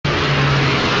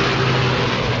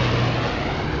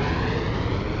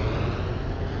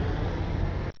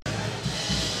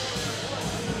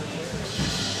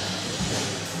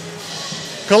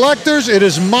Collectors, it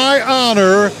is my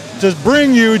honor to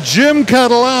bring you Jim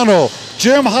Catalano.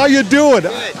 Jim, how you doing?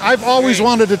 Good. I've always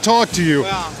wanted to talk to you.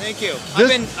 Well, thank you.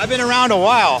 I've been around a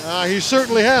while. He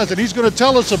certainly has, and he's going to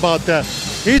tell us about that.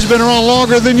 He's been around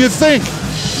longer than you think.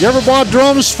 You ever bought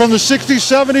drums from the 60s,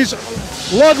 70s?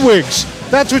 LUDWIGs.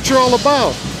 That's what you're all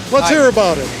about. Let's hear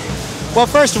about it. Well,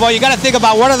 first of all, you got to think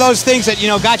about what are those things that,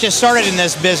 got you started in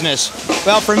this business.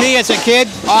 Well, for me as a kid,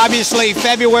 obviously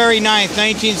February 9th,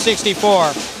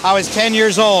 1964. I was 10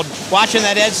 years old, watching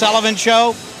that Ed Sullivan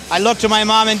show. I looked to my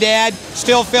mom and dad,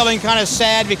 still feeling kind of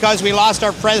sad because we lost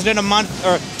our president a month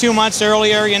or 2 months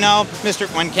earlier,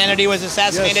 when Kennedy was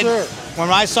assassinated. Yes, sir. When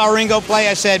I saw Ringo play,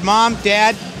 I said, Mom,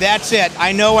 Dad, that's it.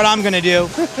 I know what I'm going to do.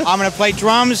 I'm going to play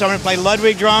drums. I'm going to play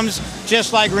Ludwig drums,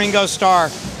 just like Ringo Starr.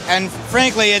 And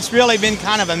frankly, it's really been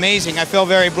kind of amazing. I feel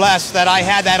very blessed that I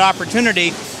had that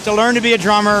opportunity to learn to be a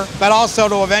drummer, but also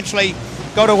to eventually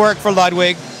go to work for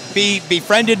Ludwig, be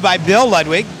befriended by Bill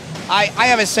Ludwig. I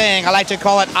have a saying, I like to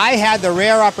call it, I had the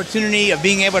rare opportunity of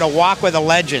being able to walk with a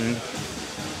legend.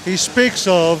 He speaks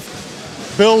of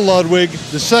Bill Ludwig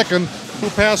II, who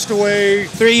passed away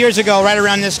 3 years ago, right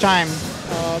around this time.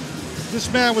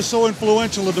 This man was so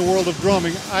influential in the world of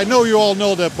drumming. I know you all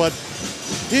know that, but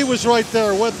he was right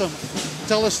there with them.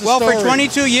 Tell us the story. Well, for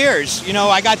 22 years,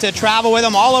 I got to travel with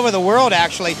him all over the world,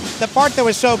 actually. The part that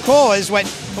was so cool is when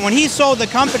he sold the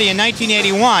company in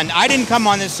 1981, I didn't come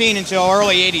on the scene until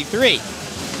early 83.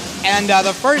 And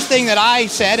the first thing that I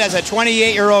said as a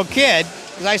 28-year-old kid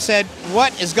is I said,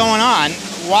 what is going on?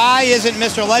 Why isn't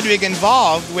Mr. Ludwig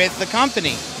involved with the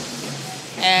company?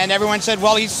 And everyone said,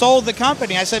 well, he sold the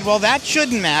company. I said, well, that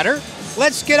shouldn't matter.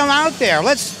 Let's get him out there.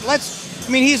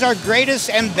 He's our greatest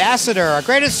ambassador, our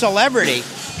greatest celebrity.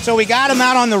 So we got him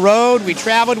out on the road, we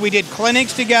traveled, we did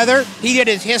clinics together. He did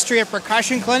his history of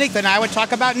percussion clinic, then I would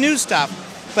talk about new stuff.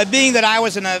 But being that I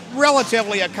was a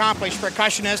relatively accomplished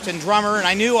percussionist and drummer, and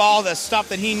I knew all the stuff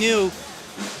that he knew,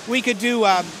 we could do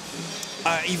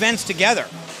events together.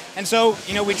 And so,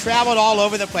 we traveled all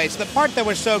over the place. The part that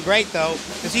was so great, though,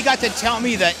 is he got to tell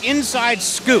me the inside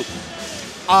scoop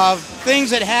of things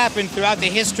that happened throughout the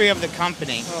history of the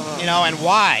company, and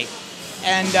why.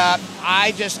 And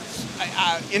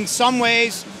in some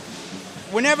ways,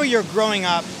 whenever you're growing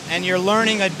up and you're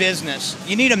learning a business,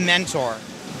 you need a mentor.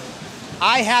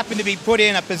 I happened to be put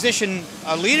in a position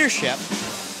of leadership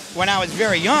when I was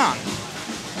very young,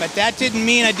 but that didn't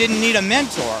mean I didn't need a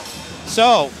mentor.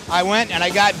 So I went and I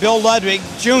got Bill Ludwig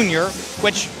Jr.,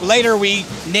 which later we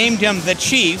named him the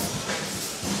Chief.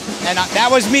 And that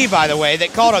was me, by the way,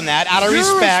 that called him that, out of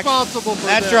respect. You're responsible for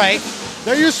that. That's right.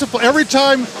 They used to play, every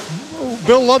time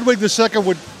Bill Ludwig II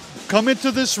would come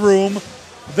into this room,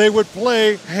 they would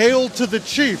play Hail to the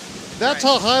Chief. That's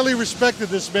how highly respected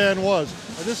this man was.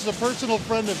 And this is a personal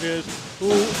friend of his who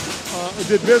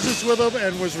did business with him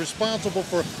and was responsible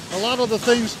for a lot of the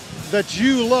things that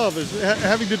you love, is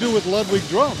having to do with Ludwig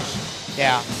drums.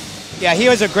 Yeah. Yeah, he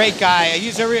was a great guy. He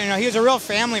was a real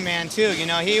family man too.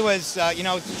 He was,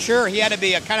 sure, he had to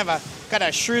be a kind of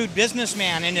a shrewd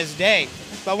businessman in his day.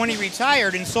 But when he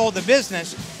retired and sold the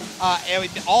business,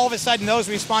 all of a sudden those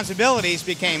responsibilities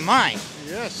became mine.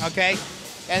 Yes. Okay.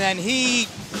 And then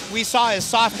we saw his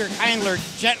softer, kinder,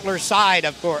 gentler side,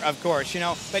 of course,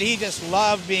 But he just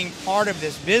loved being part of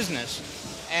this business,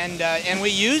 and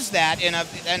we used that in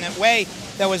a way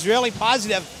that was really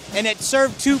positive. And it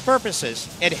served two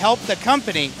purposes. It helped the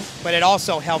company, but it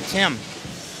also helped him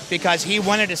because he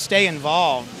wanted to stay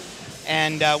involved.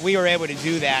 And we were able to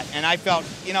do that. And I felt,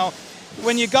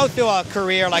 when you go through a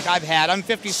career like I've had, I'm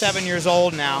 57 years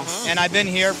old now, and I've been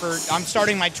here I'm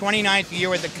starting my 29th year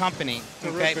with the company.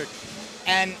 Okay? Terrific.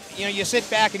 And, you sit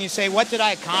back and you say, what did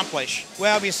I accomplish?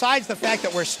 Well, besides the fact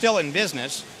that we're still in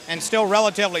business and still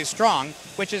relatively strong,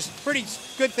 which is a pretty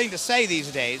good thing to say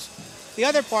these days, the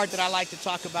other part that I like to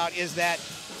talk about is that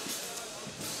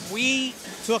we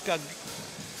took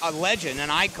a legend, an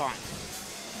icon,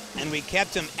 and we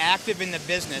kept him active in the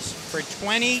business for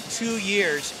 22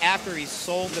 years after he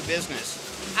sold the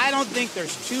business. I don't think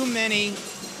there's too many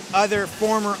other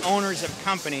former owners of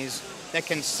companies that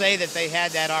can say that they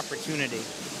had that opportunity.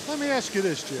 Let me ask you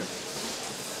this, Jim.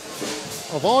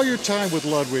 Of all your time with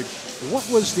Ludwig, what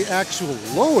was the actual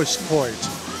lowest point?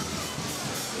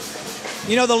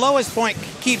 The lowest point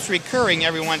keeps recurring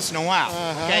every once in a while.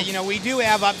 Okay, we do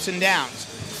have ups and downs.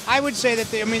 I would say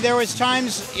that there was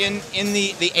times in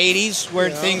the 80s where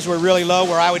things were really low,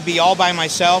 where I would be all by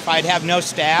myself. I'd have no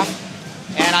staff,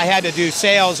 and I had to do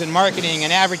sales and marketing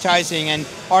and advertising and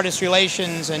artist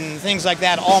relations and things like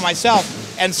that all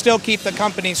myself, and still keep the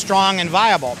company strong and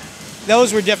viable.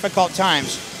 Those were difficult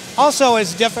times. Also,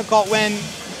 it's difficult when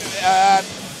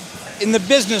in the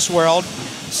business world,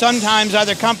 sometimes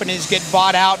other companies get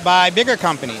bought out by bigger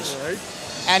companies. Right.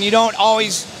 And you don't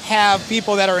always have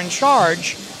people that are in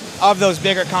charge of those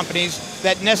bigger companies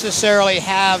that necessarily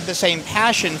have the same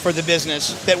passion for the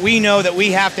business that we know that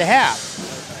we have to have.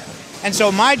 And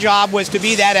so my job was to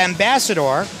be that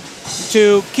ambassador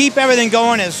to keep everything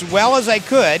going as well as I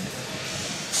could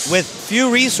with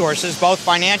few resources, both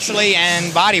financially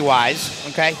and body-wise,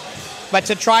 okay? But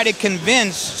to try to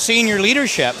convince senior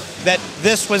leadership that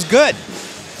this was good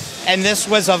and this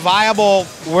was a viable,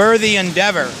 worthy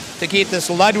endeavor to keep this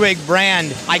Ludwig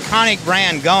brand, iconic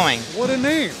brand going. What a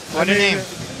name. What a name.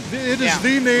 It is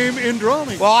the name in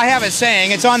drumming. Well, I have a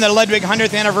saying. It's on the Ludwig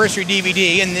 100th anniversary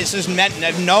DVD, and this is meant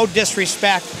no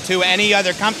disrespect to any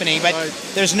other company, but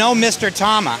there's no Mr.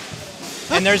 Tama,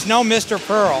 and there's no Mr.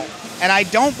 Pearl, and I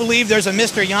don't believe there's a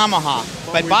Mr. Yamaha.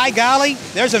 But by golly,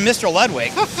 there's a Mr.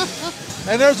 Ludwig.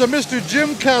 And there's a Mr. Jim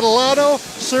Catalano.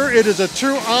 Sir, it is a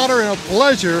true honor and a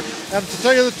pleasure. And to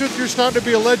tell you the truth, you're starting to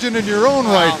be a legend in your own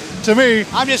right. To me,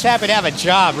 I'm just happy to have a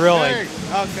job, really. Hey.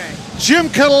 Okay. Jim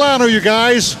Catalano, you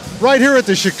guys, right here at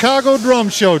the Chicago Drum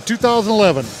Show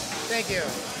 2011. Thank you.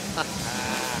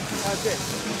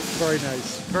 Very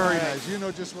nice. Very nice. You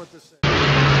know just what to say.